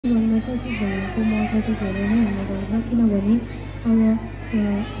शैक्षिक भ्रमणको महत्त्व चाहिँ धेरै नै हुने गर्छ किनभने अब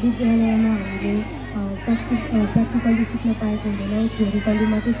विद्यालयमा हामीले प्र्याक्टिकली सिक्न पाएको हुँदैन थ्योरिकली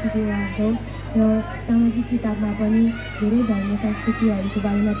मात्रै सिकेर आउँछौँ र सामाजिक किताबमा पनि धेरै धर्म संस्कृतिहरूको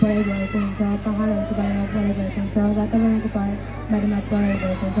बारेमा पढाइ भएको हुन्छ पहाडहरूको बारेमा पढाइ भएको हुन्छ वातावरणको बारेमा पढाइ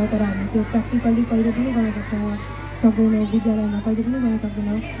भएको हुन्छ तर हामी त्यो प्र्याक्टिकली कहिले पनि गर्न सक्दैनौँ विद्यालयमा कहिले पनि गर्न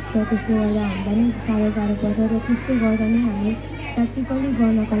सक्दैनौँ र त्यसले गर्दा हामीलाई नै साह्रो गाह्रो पर्छ र त्यस्तै गर्दा नै हामी प्र्याक्टिकली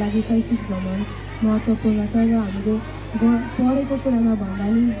गर्नको लागि शैक्षिक भ्रमण महत्त्वपूर्ण छ र हामीले पढेको कुरामा भन्दा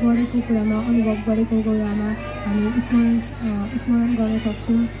नि गरेको कुरामा अनुभव गरेको कुरामा हामी स्मरण गर्न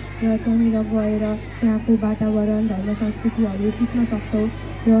सक्छौँ र त्यहाँनिर गएर त्यहाँको वातावरण धर्म संस्कृतिहरू सिक्न सक्छौँ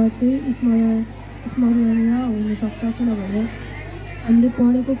र त्यही स्मरणीय हुनसक्छ किनभने हामीले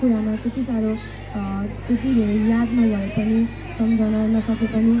पढेको कुरामा त्यति साह्रो त्यति धेरै याद नभए पनि सम्झन नसके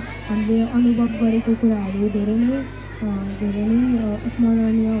पनि हामीले अनुभव गरेको कुराहरू धेरै नै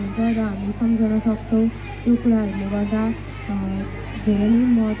स्मरणीय हुन्छ र हामी सम्झन सक्छौँ त्यो कुराहरूले गर्दा धेरै नै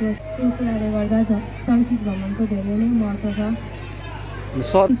महत्त्व त्यो कुराले गर्दा शैक्षिक भ्रमणको धेरै नै महत्त्व छ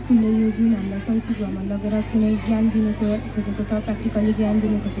स्कुलले यो जुन हामीलाई शैक्षिक भ्रमण लगेर कुनै ज्ञान दिनु खोजेको छ प्र्याक्टिकली ज्ञान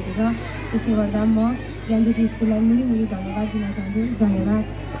दिनु खोजेको छ त्यसले गर्दा म ज्ञानज्योति स्कुललाई मुली धन्यवाद दिन चाहन्छु धन्यवाद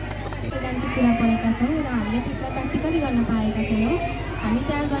वैज्ञानिक कुरा पढेका छौँ र हामीले त्यसलाई प्र्याक्टिकली गर्न पाएका छैनौँ हामी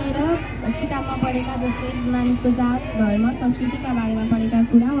त्यहाँ गएर किताबमा पढेका जस्तै मानिसको जात धर्म संस्कृतिका बारेमा पढेका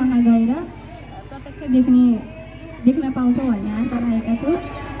कुरा वहाँ गएर प्रत्यक्ष देख्न पाउँछौँ भन्ने आशा राखेका छौँ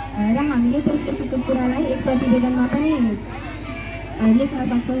र हामीले त्यस देखेको कुरालाई एक प्रतिवेदनमा पनि लेख्न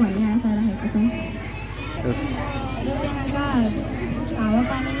सक्छौँ भन्ने आशा राखेका छौँ र त्यहाँका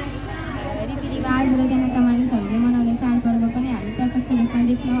हावापानी रीतिरिवाज र त्यहाँका मानिसहरूले मनाउने चाडपर्व पनि हामी प्रत्यक्ष रूपमा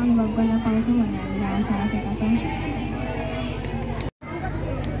देख्न अनुभव गर्न पाउँछौँ भन्ने हामीले आशा राखेका छौँ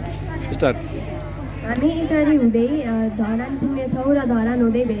हामी इटारी हुँदै धरान पुग्नेछौँ र धरान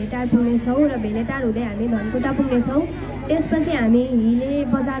हुँदै भेलेटार पुग्नेछौँ र भेलेटार हुँदै हामी धनकुटा पुग्नेछौँ त्यसपछि हामी हिले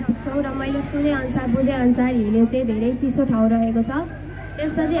बजार पुग्छौँ र मैले सुनेअनुसार बुझेअनुसार हिले चाहिँ धेरै चिसो ठाउँ रहेको छ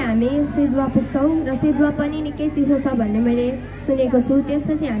त्यसपछि हामी सिद्धुवा पुग्छौँ र सिद्धुवा पनि निकै चिसो छ भन्ने मैले सुनेको छु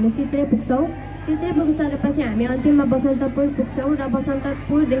त्यसपछि हामी चित्रे पुग्छौँ चित्रे पुगिसकेपछि हामी अन्तिममा बसन्तपुर पुग्छौँ र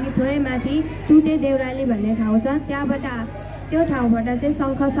बसन्तपुरदेखि थोरै माथि टुटे देउराली भन्ने ठाउँ छ त्यो ठाउँबाट चाहिँ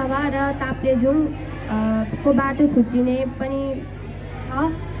शङ्खसभा र ताप्लेजुङ को बाटो छुट्टिने पनि छ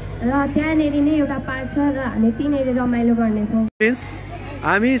र त्यहाँनेरि नै एउटा पार्क छ र हामी त्यहीँनेर रमाइलो गर्नेछौँ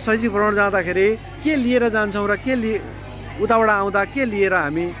हामी शैक्षिक भ्रमण जाँदाखेरि के लिएर जान्छौँ र उताबाट आउँदा के लिएर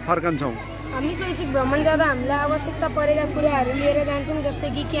हामी फर्कन्छौँ हामी शैक्षिक भ्रमण जाँदा हामीलाई आवश्यकता परेका कुराहरू लिएर जान्छौँ जस्तै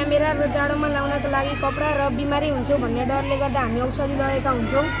कि क्यामेरा र जाडोमा लाउनको लागि कपडा र बिमारी हुन्छौँ भन्ने डरले गर्दा हामी औषधि लगेका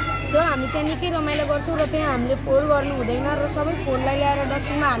हुन्छौँ र हामी त्यहाँ निकै रमाइलो गर्छौँ र त्यहाँ हामीले फोहोर गर्नु हुँदैन र सबै फोनलाई ल्याएर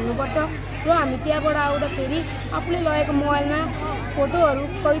डस्टबिनमा हाल्नुपर्छ र हामी त्यहाँबाट आउँदाखेरि आफूले लगेको मोबाइलमा फोटोहरू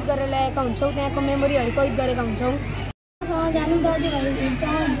कैद गरेर ल्याएका हुन्छौँ त्यहाँको मेमोरीहरू कैद गरेका हुन्छौँ जानु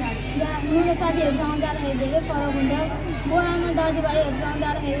दाजुभाइहरूसँग मेरो साथीहरूसँग जाँदाखेरि धेरै फरक हुन्छ बुवाआमा दाजुभाइहरूसँग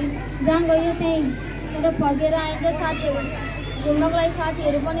जाँदाखेरि जहाँ गयो त्यहीँ र फर्केर आइन्छ साथीहरू घुम्नको लागि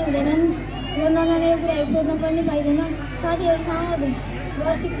साथीहरू पनि हुँदैनन् र नजानेको कुराहरू सोध्न पनि पाइँदैन साथीहरूसँग र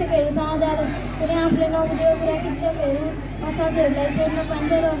शिक्षकहरूसँग जाँदाखेरि आफूले नबुझेको कुरा शिक्षकहरू साथीहरूलाई सोध्न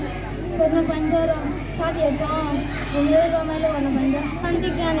पाइन्छ र साथीहरूसँग घुमेर रमाइलो गर्न पाइन्छ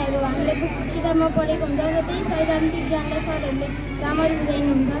सैद्धान्तिक ज्ञानहरू हामीले किताबमा पढेको हुन्छ र त्यही सैद्धान्तिक ज्ञानलाई सरहरूले राम्ररी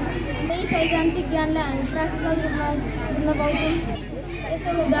बुझाइनुहुन्छ त्यही सैद्धान्तिक ज्ञानलाई हामी प्र्याक्टिकल रूपमा बुझ्न पाउँछौँ यसो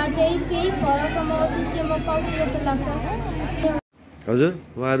हुँदा चाहिँ केही फरक महसुस चाहिँ म पाउँछु जस्तो लाग्छ हजुर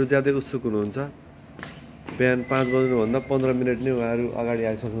उहाँहरू ज्यादै उत्सुक हुनुहुन्छ बिहान 5 बज्नुभन्दा 15 मिनट नै उहाँहरू अगाडि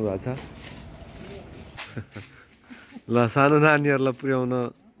आइसक्नु भएको छ ल सानो नानीहरूलाई पुर्याउन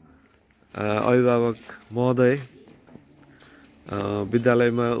अभिभावक महोदय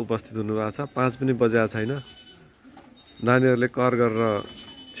विद्यालयमा उपस्थित हुनुभएको छ 5 पनि बजेको छैन नानीहरूले कर गरेर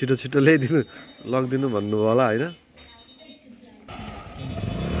छिटो लगिदिनु भन्नुभयो होला होइन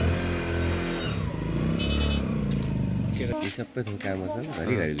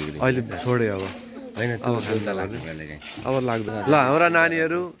अहिले छोडे अब लाग्दैन ल हाम्रा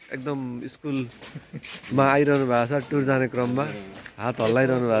नानीहरू एकदम स्कुलमा आइरहनु भएको छ टुर जाने क्रममा हात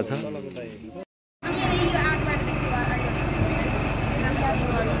हल्लाइरहनु भएको छ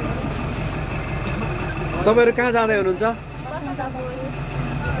तपाईहरु कहाँ जाँदै हुनुहुन्छ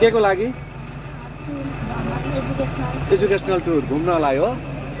के को लागि एजुकेशनल टुर घुम्नलाई हो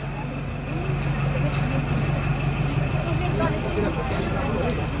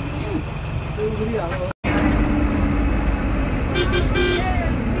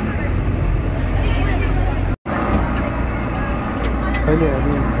अहिले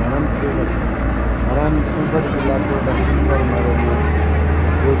हामी धरान संसदीय जिल्लाको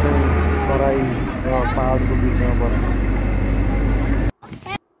यो चाहिँ तराई र पहाडको बिचमा पर्छ।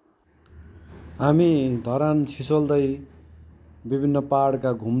 हामी धरान छिसोल्दै विभिन्न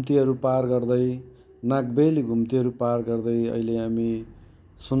पहाडका घुम्तीहरू पार गर्दै नागबेली घुम्तीहरू पार गर्दै अहिले हामी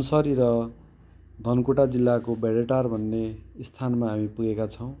सुनसरी र धनकुटा जिल्लाको भेडेटार भन्ने स्थानमा हामी पुगेका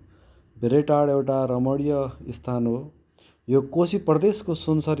छौँ। भेडेटार एउटा रमणीय स्थान हो। यो कोशी प्रदेशको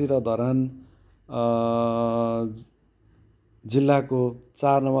सुनसरी र धरान जिल्लाको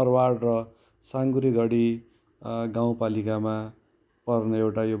 4 नम्बर वार्ड र साङ्गुरीगढी गाउँपालिकामा पर्ने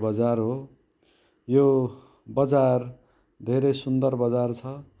एउटा यो बजार हो। यो बजार धेरै सुन्दर बजार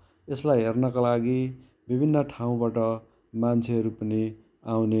छ। यसलाई हेर्नका लागि विभिन्न ठाउँबाट मान्छेहरू पनि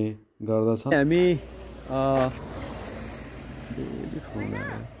आउने गर्दछन्। हामी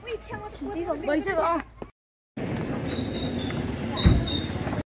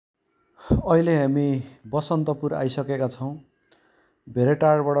अहिले हामी बसन्तपुर आइसकेका छौँ।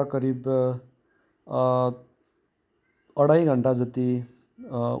 भेडेटारबाट करिब 2.5 घन्टा जति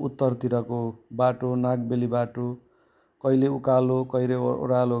उत्तरतिरको बाटो, नागबेली बाटो, कहिले उकालो कहिले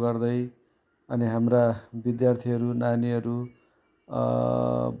ओह्रालो गर्दै अनि हाम्रा विद्यार्थीहरू, नानीहरू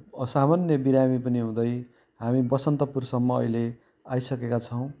सामान्य बिरामी पनि हुँदै हामी बसन्तपुरसम्म अहिले आइसकेका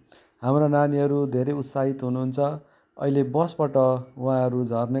छौँ। हाम्रा नानीहरू धेरै उत्साहित हुनुहुन्छ। अहिले बसबाट उहाँहरू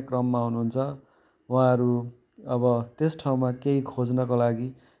झर्ने क्रममा हुनुहुन्छ। उहाँहरू अब त्यस ठाउँमा केही खोज्नको लागि,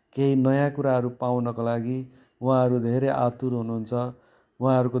 केही नयाँ कुराहरू पाउनको लागि उहाँहरू धेरै आतुर हुनुहुन्छ।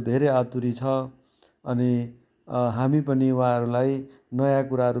 उहाँहरूको धेरै आतुरी छ अनि हामी पनि उहाँहरूलाई नयाँ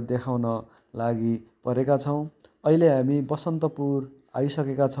कुराहरू देखाउन लागि परेका छौँ। अहिले हामी बसन्तपुर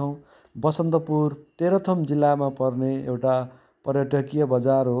आइसकेका छौँ। बसन्तपुर तेह्रथुम जिल्लामा पर्ने एउटा पर्यटकीय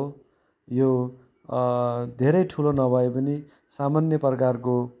बजार हो। यो धेरै ठुलो नभए पनि सामान्य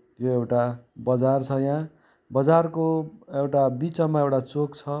प्रकारको यो एउटा बजार छ। यहाँ बजारको एउटा बिचमा एउटा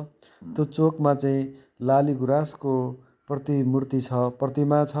चोक छ। त्यो चोकमा चाहिँ लाली गुराँसको प्रतिमूर्ति छ,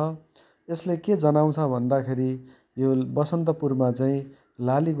 प्रतिमा छ। यसले के जनाउँछ भन्दाखेरि यो बसन्तपुरमा चाहिँ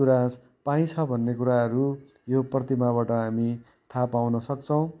लाली गुराँस पाइन्छ भन्ने कुराहरू यो प्रतिमाबाट हामी थाहा पाउन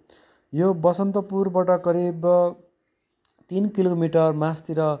सक्छौँ। यो बसन्तपुरबाट करिब 3 किलोमिटर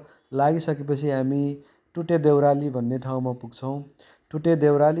मास्तिर लागिसकेपछि हामी टुटे देउराली भन्ने ठाउँमा पुग्छौँ। टुटे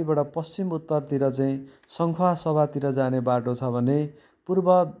देउरालीबाट पश्चिम उत्तरतिर चाहिँ सङ्खुवा सभातिर जाने बाटो छ भने पूर्व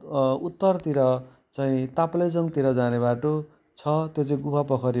उत्तरतिर चाहिँ ताप्लेजुङतिर जाने बाटो छ। त्यो चाहिँ गुफा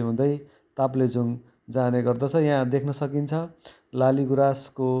पोखरी हुँदै ताप्लेजुङ जाने गर्दछ। यहाँ देख्न सकिन्छ लाली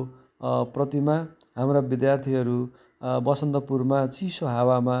गुराँसको प्रतिमा। हाम्रा विद्यार्थीहरू बसन्तपुरमा चिसो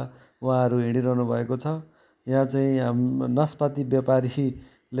हावामा उहाँहरू हिँडिरहनु भएको छ। यहाँ चाहिँ नास्पाती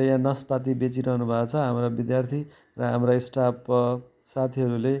व्यापारीले यहाँ नास्पाती बेचिरहनु भएको छ। हाम्रा विद्यार्थी र हाम्रा स्टाफ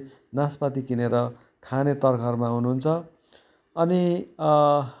साथीहरूले नास्पाती किनेर खाने तर्खरमा हुनुहुन्छ। अनि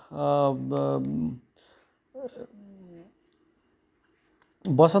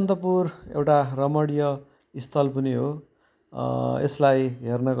बसन्तपुर एउटा रमणीय स्थल पनि हो। यसलाई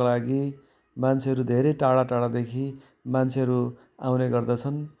हेर्नको लागि मान्छेहरू धेरै टाढा टाढादेखि मान्छेहरू आउने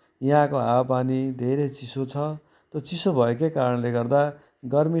गर्दछन्। यहाँको हावापानी धेरै चिसो छ। त्यो चिसो भएकै कारणले गर्दा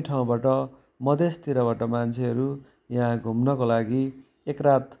गर्मी ठाउँबाट मधेसतिरबाट मान्छेहरू यहाँ घुम्नको लागि एक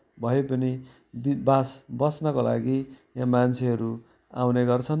रात भए पनि बस्नको लागि यहाँ मान्छेहरू आउने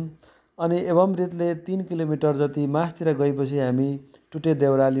गर्छन्। अनि एवं रीतले 3 किलोमिटर जति मास्तिर गएपछि हामी टुटे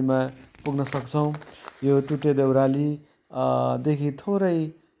देउरालीमा पुग्न सक्छौँ। यो टुटे देउराली देखि थोरै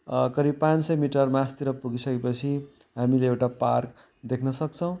करिब 500 मिटर मास्तिर पुगिसकेपछि हामीले एउटा पार्क देख्न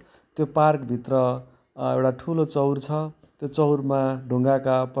सक्छौँ। त्यो पार्कभित्र एउटा ठुलो चौर छ। त्यो चौरमा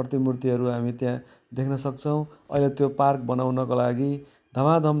ढुङ्गाका प्रतिमूर्तिहरू हामी त्यहाँ देख्न सक्छौँ। अहिले त्यो पार्क बनाउनको लागि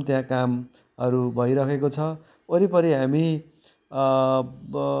धमाधम त्यहाँ कामहरू भइरहेको छ। वरिपरि हामी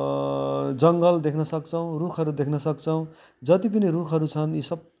जङ्गल देख्न सक्छौँ, रुखहरू देख्न सक्छौँ। जति पनि रुखहरू छन् यी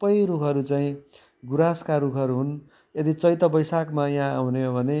सबै रुखहरू चाहिँ गुराँसका रुखहरू हुन्। यदि चैत वैशाखमा यहाँ आउने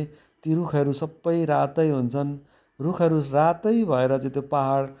हो भने ती रुखहरू सबै रातै हुन्छन्। रुखहरू रातै भएर चाहिँ त्यो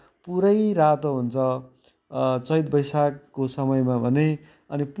पहाड पुरै रातो हुन्छ चैत वैशाखको समयमा भने।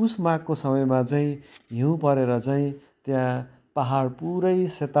 अनि पुष माघको समयमा चाहिँ हिउँ परेर चाहिँ त्यहाँ पहाड पुरै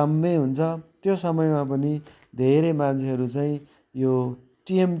सेताम्मै हुन्छ। त्यो समयमा पनि धेरै मान्छेहरू चाहिँ यो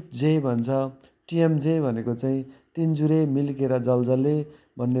टिएमजे भन्छ। टिएमजे भनेको चाहिँ तिनजुरे मिल्केर जलजले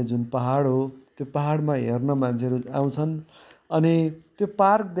भन्ने जुन पहाड हो त्यो पहाडमा हेर्न मान्छेहरू आउँछन्। अनि त्यो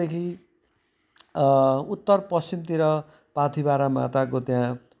पार्कदेखि उत्तर पश्चिमतिर पाथिबारा माताको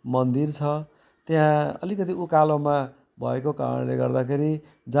त्यहाँ मन्दिर छ। त्यहाँ अलिकति उकालोमा भएको कारणले गर्दाखेरि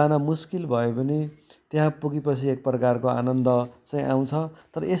जान मुस्किल भए पनि त्यहाँ पुगेपछि एक प्रकारको आनन्द चाहिँ आउँछ।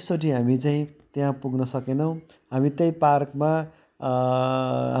 तर यसचोटि हामी चाहिँ त्यहाँ पुग्न सकेनौँ। हामी त्यही पार्कमा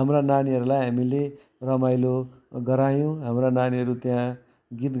हाम्रा नानीहरूलाई हामीले रमाइलो गरायौँ। हाम्रा नानीहरू त्यहाँ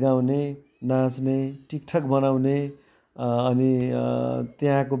गीत गाउने, नाच्ने, टिकटक बनाउने अनि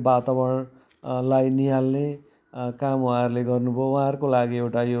त्यहाँको वातावरणलाई निहाल्ने काम उहाँहरूले गर्नुभयो। उहाँहरूको लागि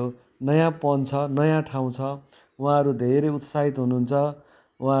एउटा यो नयाँपन छ, नयाँ ठाउँ छ। उहाँहरू धेरै उत्साहित हुनुहुन्छ।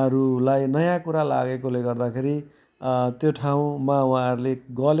 उहाँहरूलाई नयाँ कुरा लागेकोले गर्दाखेरि त्यो ठाउँमा उहाँहरूले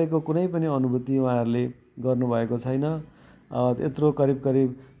गलेको कुनै पनि अनुभूति उहाँहरूले गर्नुभएको छैन। यत्रो करिब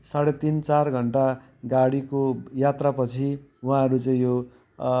 3.5-4 घन्टा गाडीको यात्रापछि उहाँहरू चाहिँ यो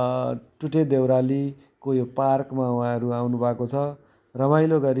टुटे देउरालीको यो पार्कमा उहाँहरू आउनुभएको छ।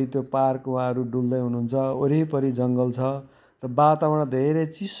 रमाइलो गरी त्यो पार्क उहाँहरू डुल्दै हुनुहुन्छ। वरिपरि जङ्गल छ र वातावरण धेरै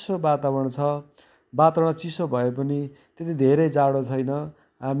चिसो वातावरण छ। वातावरण चिसो भए पनि त्यति धेरै जाडो छैन।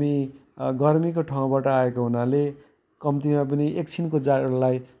 हामी गर्मीको ठाउँबाट आएको हुनाले कम्तीमा पनि एकछिनको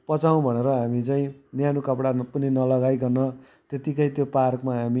जाडोलाई पचाउँ भनेर हामी चाहिँ न्यानो कपडा पनि नलगाइकन त्यतिकै त्यो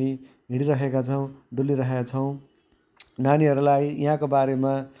पार्कमा हामी हिँडिरहेका छौँ, डुलिरहेका छौँ। नानीहरूलाई यहाँको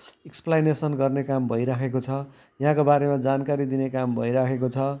बारेमा एक्सप्लेनेसन गर्ने काम भइराखेको छ। यहाँको बारेमा जानकारी दिने काम भइराखेको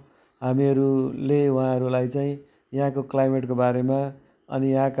छ। हामीहरूले उहाँहरूलाई चाहिँ यहाँको क्लाइमेटको बारेमा अनि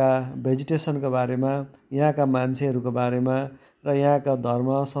यहाँका भेजिटेसनको बारेमा, यहाँका मान्छेहरूको बारेमा र यहाँका धर्म,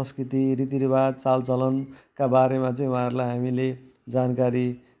 संस्कृति, रीतिरिवाज, चालचलनका बारेमा चाहिँ उहाँहरूलाई हामीले जानकारी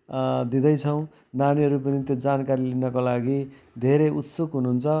दिँदैछौँ। नानीहरू पनि त्यो जानकारी लिनको लागि धेरै उत्सुक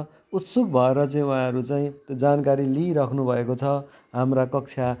हुनुहुन्छ। उत्सुक भएर चाहिँ उहाँहरू चाहिँ त्यो जानकारी लिइराख्नु भएको छ। हाम्रा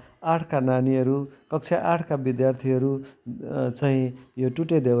कक्षा 8का नानीहरू, कक्षा 8का विद्यार्थीहरू चाहिँ यो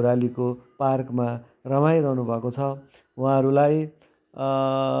टुटे देउरालीको पार्कमा रमाइरहनु भएको छ। उहाँहरूलाई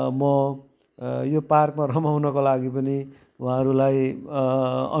म यो पार्कमा रमाउनको लागि पनि उहाँहरूलाई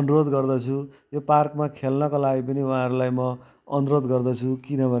अनुरोध गर्दछु। यो पार्कमा खेल्नको लागि पनि उहाँहरूलाई म अनुरोध गर्दछु,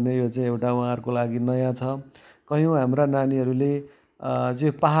 किनभने यो चाहिँ एउटा उहाँहरूको लागि नयाँ छ। कयौँ हाम्रा नानीहरूले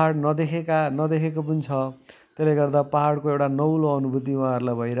जो पहाड नदेखेको पनि छ। त्यसले गर्दा पहाडको एउटा नौलो अनुभूति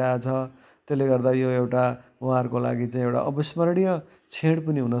उहाँहरूलाई भइरहेछ। त्यसले गर्दा यो एउटा उहाँहरूको लागि चाहिँ एउटा अविस्मरणीय क्षण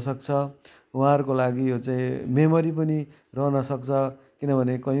पनि हुनसक्छ। उहाँहरूको लागि यो चाहिँ मेमोरी पनि रहन सक्छ,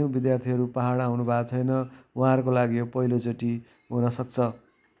 किनभने कयौँ विद्यार्थीहरू पहाड आउनु भएको छैन। उहाँहरूको लागि यो पहिलोचोटि हुनसक्छ।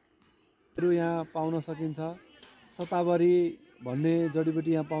 यहाँ पाउन सकिन्छ। सतावरी भन्ने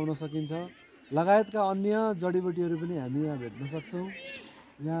जडीबुटी यहाँ पाउन सकिन्छ। लगायतका अन्य जडीबुटीहरू पनि हामी यहाँ भेट्न सक्छौँ।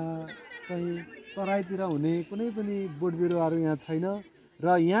 यहाँ चाहिँ तराईतिर हुने कुनै पनि बोट बिरुवाहरू यहाँ छैन र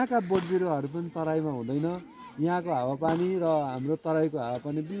यहाँका बोट बिरुवाहरू पनि तराईमा हुँदैन। यहाँको हावापानी र हाम्रो तराईको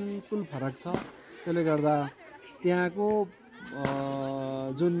हावापानी बिल्कुल फरक छ। त्यसले गर्दा त्यहाँको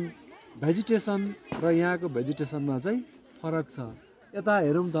जुन भेजिटेसन र यहाँको भेजिटेसनमा चाहिँ फरक छ। यता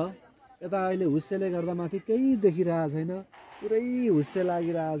हेरौँ त, यता अहिले हुस्सेले गर्दा माथि केही देखिरहेको छैन, पुरै हुस्से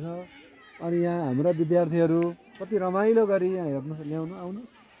लागिरहेछ। अनि यहाँ हाम्रा विद्यार्थीहरू कति रमाइलो गरी यहाँ हेर्नु ल्याउनु आउनु।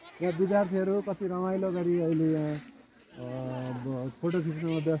 यहाँ विद्यार्थीहरू कति रमाइलो गरी अहिले यहाँ फोटो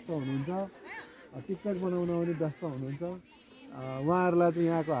खिच्नमा व्यस्त हुनुहुन्छ, टिकटक बनाउनमा पनि व्यस्त हुनुहुन्छ। उहाँहरूलाई चाहिँ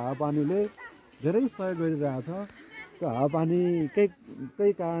यहाँको हावापानीले धेरै सहयोग गरिरहेछ। त्यो हावापानीकै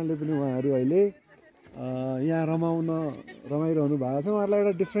कारणले पनि उहाँहरू अहिले यहाँ रमाइरहनु भएको छ। उहाँहरूलाई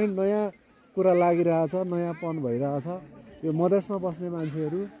एउटा डिफ्रेन्ट नयाँ कुरा लागिरहेछ, नयाँपन भइरहेछ। यो मधेसमा बस्ने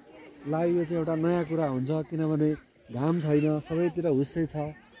मान्छेहरूलाई यो चाहिँ एउटा नयाँ कुरा हुन्छ, किनभने घाम छैन, सबैतिर हुस्से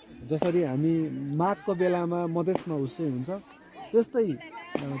छ। जसरी हामी माघको बेलामा मधेसमा हुस्से हुन्छ, त्यस्तै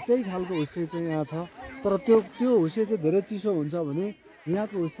त्यही खालको हुस्से चाहिँ यहाँ छ। तर त्यो हुस्से चाहिँ धेरै चिसो हुन्छ भने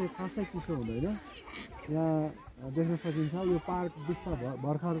यहाँको हुस्से खासै चिसो हुँदैन। यहाँ देख्न सकिन्छ यो पार्क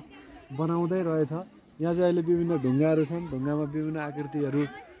भर्खर बनाउँदै रहेछ। यहाँ चाहिँ अहिले विभिन्न ढुङ्गाहरू छन्। ढुङ्गामा विभिन्न आकृतिहरू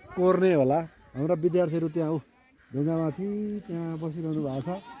कोर्ने होला। हाम्रा विद्यार्थीहरू त्यहाँ ढुङ्गामाथि त्यहाँ बसिरहनु भएको छ।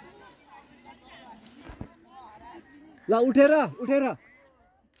 ल उठेर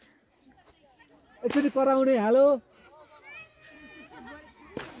एकचोटि कराउने हालो।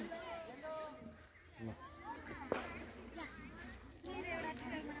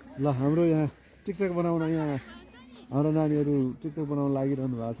 ल हाम्रो यहाँ टिकटक बनाउन, यहाँ हाम्रो नानीहरू टिकटक बनाउन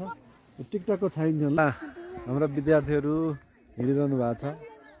लागिरहनु भएको छ। टिकटकको चाहिन्छ। ल हाम्रा विद्यार्थीहरू हिँडिरहनु भएको छ।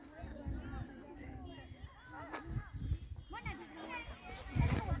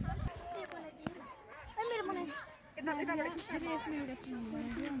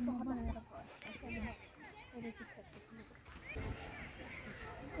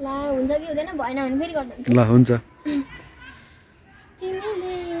 ल हुन्छ कि हुँदैन, भएन भने फेरि गर्दै। ल हुन्छ।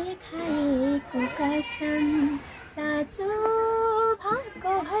 तिमीले खाएको कसम साँचो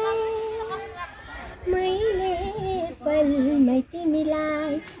भएको भए मैले पलमै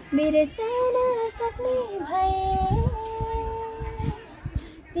तिमीलाई बिर्सन सक्ने भए।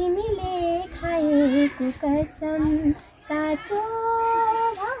 तिमीले खाएको कसम साँचो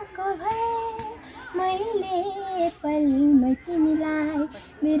कहिले पलमै तिमीलाई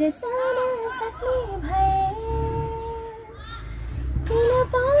बिर्सन सक्ने भए किन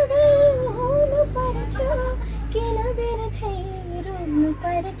पागल हुनु पर्थ्यो किन बिर्थै रुनु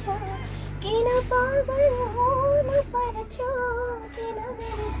पर्थ्यो किन पागल हुनु पर्थ्यो किन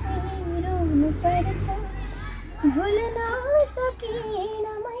बिर्थै रुनु पर्थ्यो भुल्न सकिन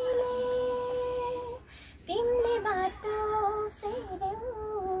मैले तिमीले बाटो फेर्यौ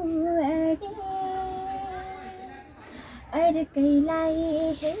अर्कैलाई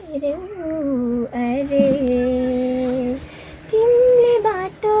हेर्यौ अरे तिमीले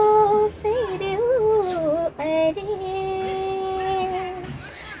बाटो फेर्यौ अरे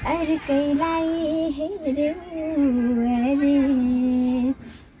अर्कैलाई हेर्यौ अरे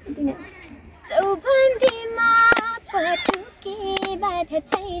चौबन्दीमा पटुके बाधा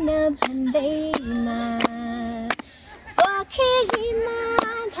छैन भन्दैमा पोखरीमा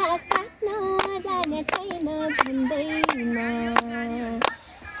घाँस काट्न जान छैन भन्दैमा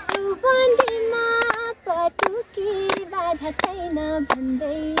चौबन्दीमा पटुके बाधा छैन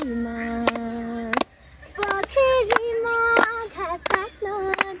भन्दैमा पोखरीमा घाँस काट्न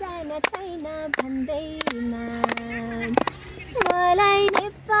जान छैन भन्दैमा मलाई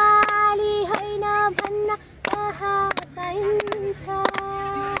नेपाली होइन भन्न कहाँ पाइन्छ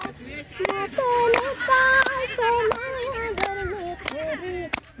म त नेपालको माया गर्ने छोरी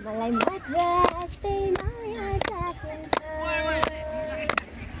मलाई मजा जस्तै माया चाहिन्छ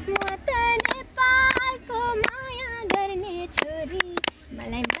म त नेपालको माया गर्ने छोरी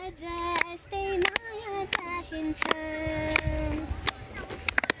मलाई मजा जस्तै माया चाहिन्छ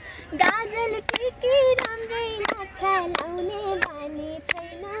गाजल टिकी राम्रै लाग्छ लाउने बानी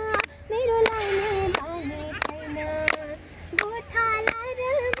छैन मेरो लाउने बानी छैन गोथाला र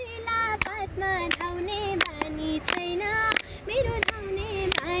बेला बातमा धाउने बानी छैन मेरो धाउने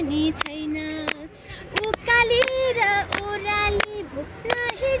बानी छैन उकाली र ओराली भुक्न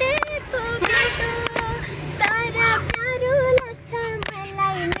हिँडेको बाटो तर प्यारो लाग्छ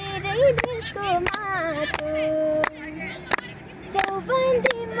मलाई मेरै देशको माटो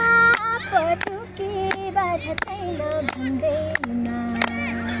चौबन्दीमा पटुके बाधा छैन भन्दैमा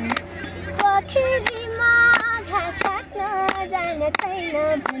पोखरीमा घाँस काट्न जान छैन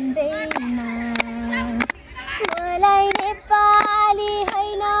भन्दैमा मलाई नेपाली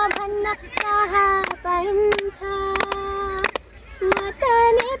होइन भन्न कहाँ पाइन्छ म त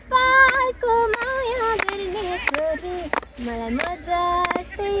नेपालको माया गर्ने छोरी मलाई मजा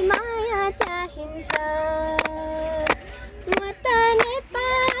जस्तै माया चाहिन्छ म त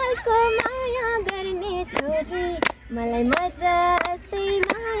नेपालको माया गर्ने छोरी मलाई मजा जस्तै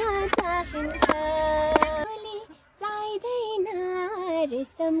माया चाहिन्छ फुली चाहिँदैन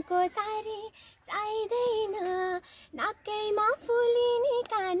रेशमको सारी चाहिँदैन नाकैमा फुलिने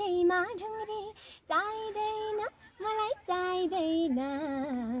कानैमा ढुङ्ग्रे चाहिँदैन मलाई चाहिँदैन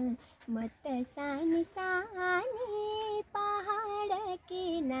म त सानी सानी पहाडकी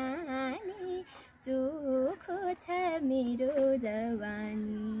नानी चोखो छ मेरो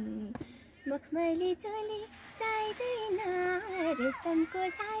जवानी मखमली चोली चाहिँदैन रेशमको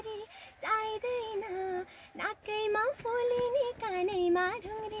सारी चाहिँदैन नाकैमा फुलिने कानैमा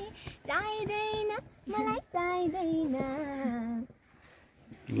ढुङ्ग्रे चाहिँदैन मलाई चाहिँदैन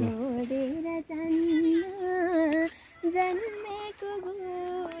छोडेर जान्न जन्मेको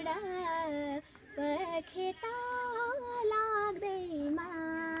घोडा पखेटा लाग्दैमा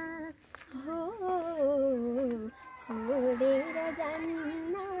हो छोडेर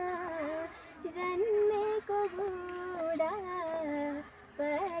जान्न जन्मेको घोडा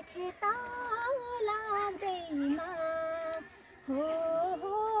पखेटा लाग्दैमा हो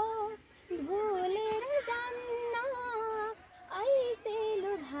भुलेर जान्न ऐसे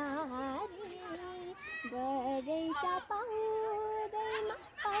लुभारी बगैँचा पाउँदैमा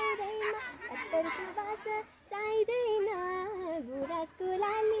अत्तरको बास चाहिँदैन गुराँसको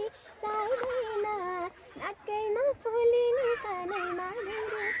लाली चाहिँदैन नाकैमा फुलिने कानैमा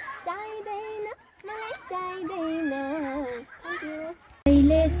ढुङ्ग्रे चाहिँदैन मलाई चाहिँदैन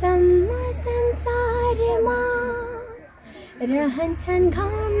अहिलेसम्म संसारमा रहन्छन्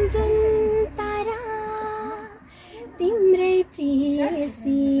घाम जुन तारा तिम्रै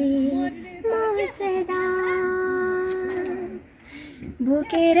प्रेयसी म सदा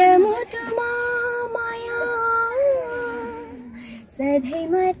बोकेर मुटुमा माया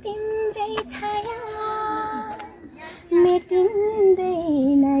सधैँमा तिम्रै छाया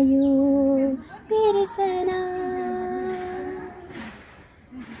मेटिँदैन यो बिर्सना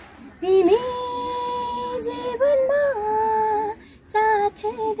तिमी जीवनमा साथ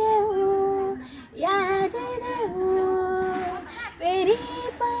देऊ याद देऊ फेरि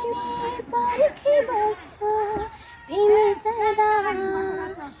पनि पर्खी बस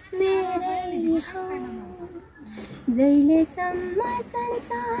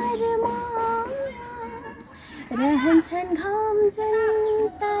घाम जुन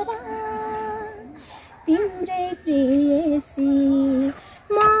तारा तिम्रै प्रेयसी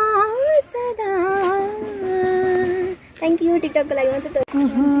म सदा थ्याङ्क यू टिकटकको लागि मात्र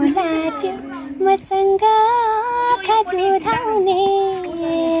कुहुला त्यो मसँग खाजु धाउने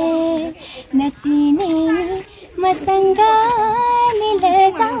नचिने मसँग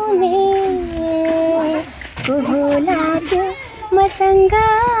लजाउने कुहुला त्यो मसँग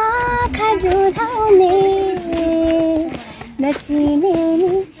खाजु धाउने नचिने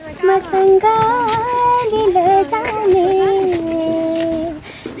मसँग लजाउने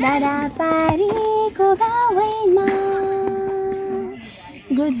डाँडा पारीको गाउँमा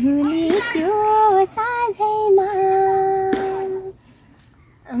गोधुली त्यो साँझैमा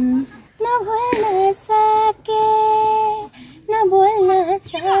नभुल्न सके नबोल्न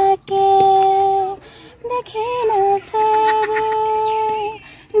सके देखेन फेरि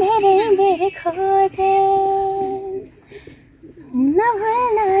धेरै बेर खोजे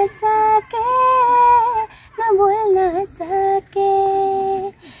नभुल्न सके नबोल्न सके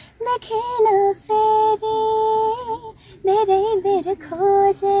देखेन फेरि धेरै बेर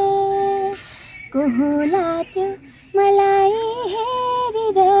खोजे कुहुला त्यो मलाई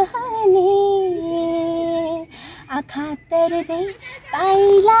हेरिरहने आँखा तर्दै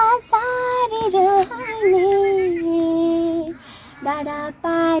पाइला सारिरहने डाँडा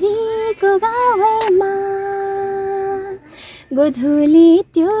पारीको गाउँमा गोधुली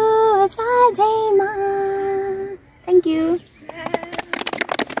त्यो साँझैमा थ्याङ्क यू